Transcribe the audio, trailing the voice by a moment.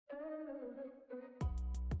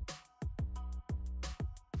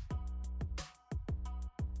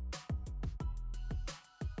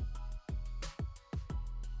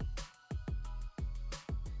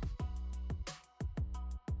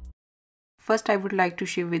First, I would like to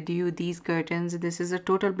share with you these curtains. This is a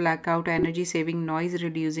total blackout, energy saving, noise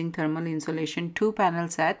reducing thermal insulation 2-panel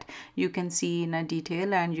set. You can see in a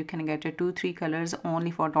detail, and you can get a 2-3 colors only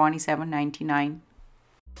for $27.99.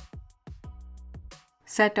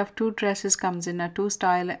 Set of 2 dresses comes in a 2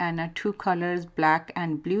 style and a 2 colors, black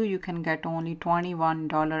and blue. You can get only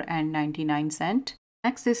 $21.99.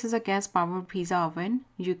 Next, this is a gas powered pizza oven.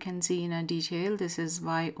 You can see in a detail. This is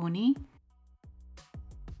by Ooni.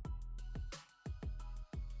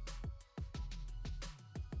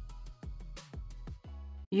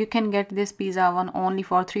 You can get this pizza oven only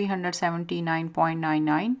for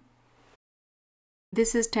 $379.99.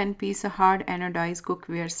 This is 10-piece hard anodized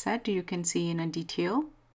cookware set. You can see in a detail.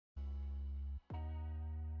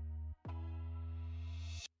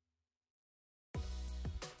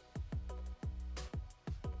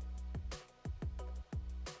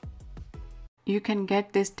 You can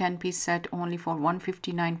get this 10-piece set only for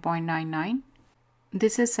 $159.99.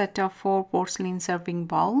 This is set of 4 porcelain serving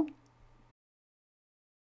bowl.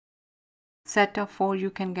 Set of 4 you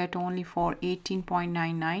can get only for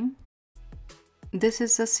 $18.99. This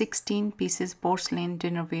is a 16 pieces porcelain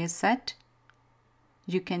dinnerware set.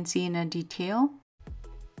 You can see in a detail.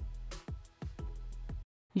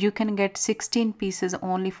 You can get 16 pieces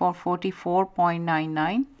only for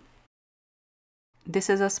 $44.99. This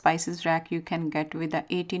is a spices rack you can get with the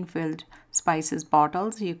 18 filled spices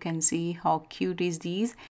bottles. You can see how cute is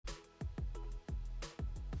these.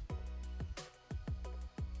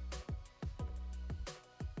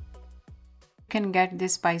 Can get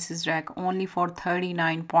this spices rack only for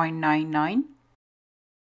 $39.99.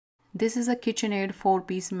 This is a KitchenAid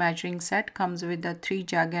 4-piece measuring set, comes with a 3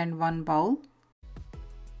 jug and 1 bowl.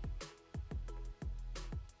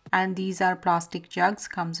 And these are plastic jugs,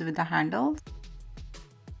 comes with a handle.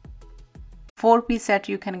 4-piece set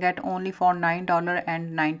you can get only for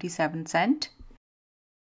 $9.97.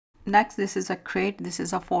 Next, this is a crate. This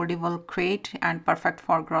is a foldable crate and perfect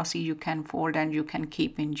for grocery. You can fold and you can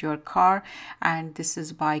keep in your car. And this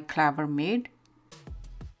is by Clever Made.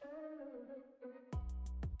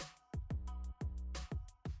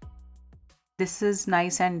 This is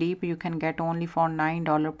nice and deep. You can get only for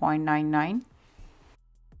 $9.99.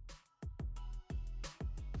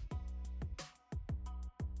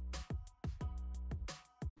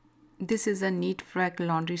 This is a neat freck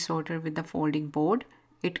laundry sorter with a folding board.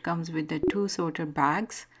 It comes with the 2 sorter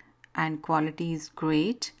bags and quality is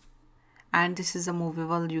great. And this is a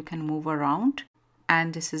movable, you can move around.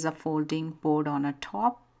 And this is a folding board on a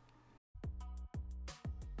top.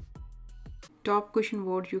 Top cushion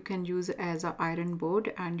board you can use as an iron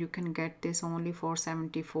board, and you can get this only for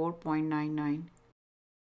 $74.99.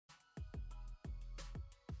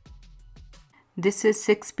 This is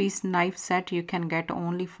 6-piece knife set. You can get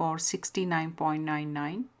only for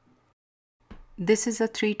 $69.99. This is a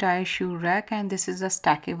 3-tier shoe rack, and this is a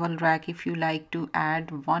stackable rack. If you like to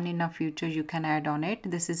add one in a future, you can add on it.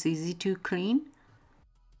 This is easy to clean.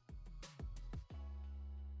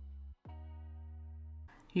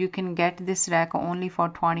 You can get this rack only for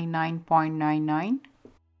 $29.99.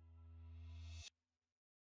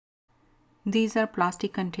 These are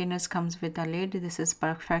plastic containers, comes with a lid. This is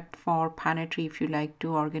perfect for pantry if you like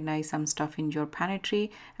to organize some stuff in your pantry.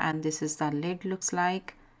 And this is the lid looks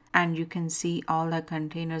like. And you can see all the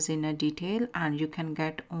containers in a detail, and you can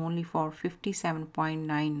get only for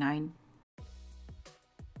 $57.99.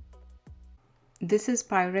 This is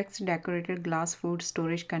Pyrex decorated glass food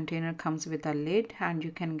storage container, comes with a lid, and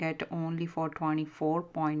you can get only for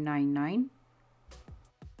 $24.99.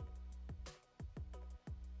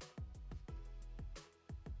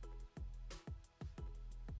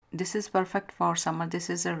 This is perfect for summer. This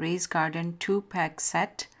is a raised garden 2-pack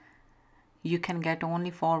set. You can get only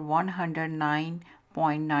for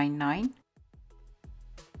 $109.99.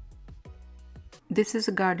 This is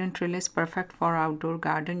a garden trellis, perfect for outdoor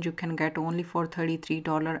garden. You can get only for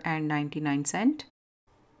 $33.99.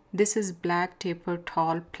 This is black taper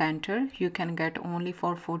tall planter. You can get only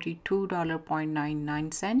for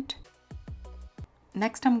 $42.99.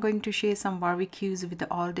 Next, I'm going to share some barbecues with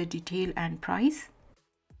all the detail and price.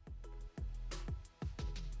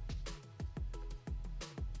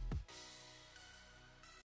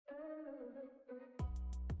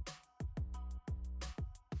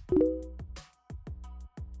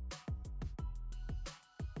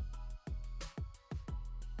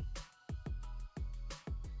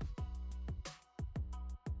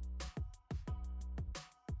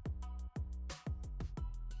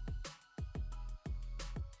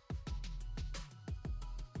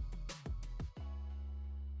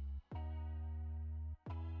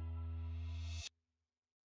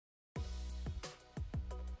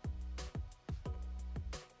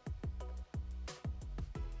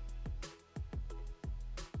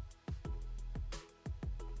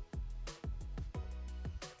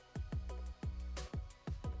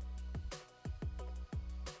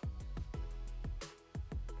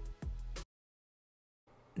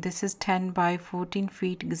 This is 10 by 14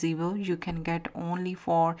 feet gazebo. You can get only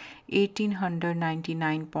for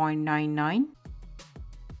 1899.99.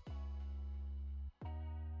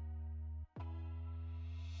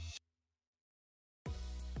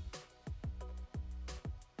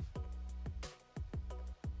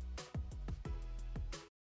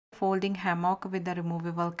 Folding hammock with a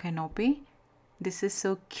removable canopy. This is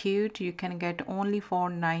so cute. You can get only for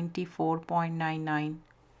 94.99.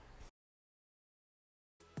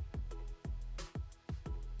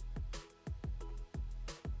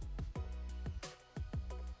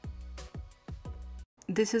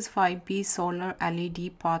 This is 5-piece solar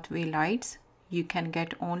LED pathway lights. You can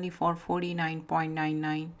get only for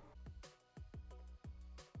 49.99.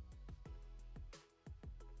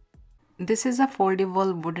 This is a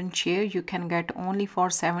foldable wooden chair. You can get only for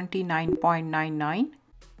 79.99.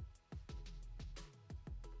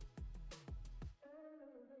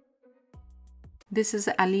 This is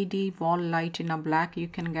a LED wall light in a black. You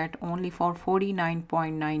can get only for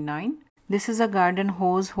 49.99. This is a garden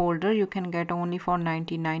hose holder. You can get only for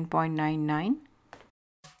 99.99.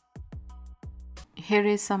 Here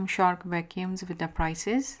is some Shark vacuums with the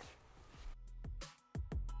prices.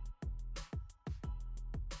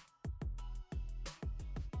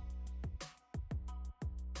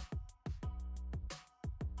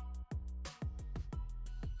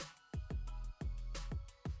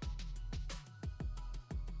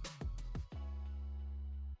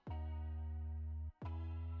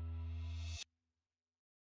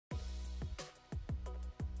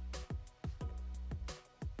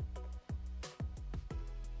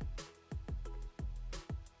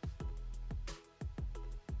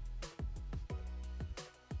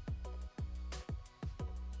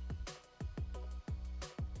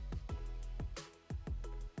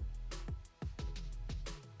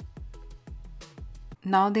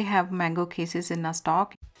 Now they have mango cases in a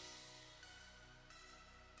stock.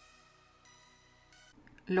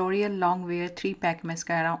 L'Oreal Longwear 3-pack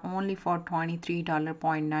mascara only for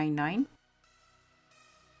 $23.99.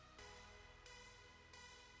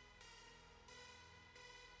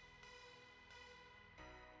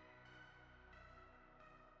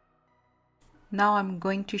 Now I'm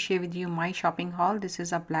going to share with you my shopping haul. This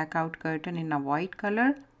is a blackout curtain in a white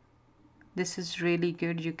color. This is really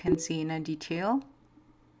good. You can see in a detail.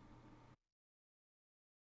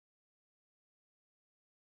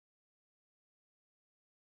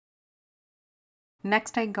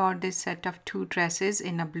 Next I got this set of 2 dresses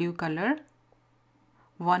in a blue color.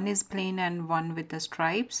 One is plain and one with the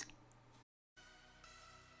stripes.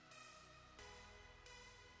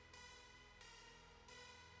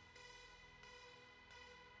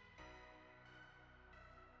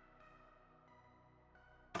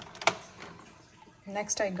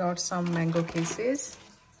 Next I got some mango cases.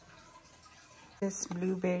 This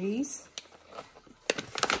blueberries.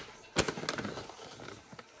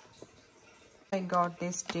 I got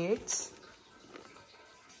these dates.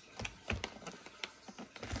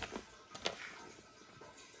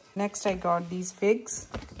 Next I got these figs.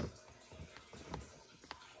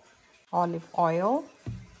 Olive oil.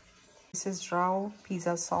 This is raw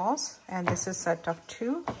pizza sauce and this is set of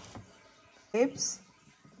 2 ribs.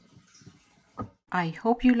 I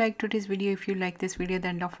hope you liked today's video. If you like this video,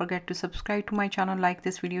 then don't forget to subscribe to my channel, like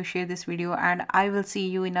this video, share this video, and I will see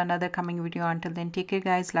you in another coming video. Until then, take care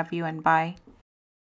guys, love you and bye.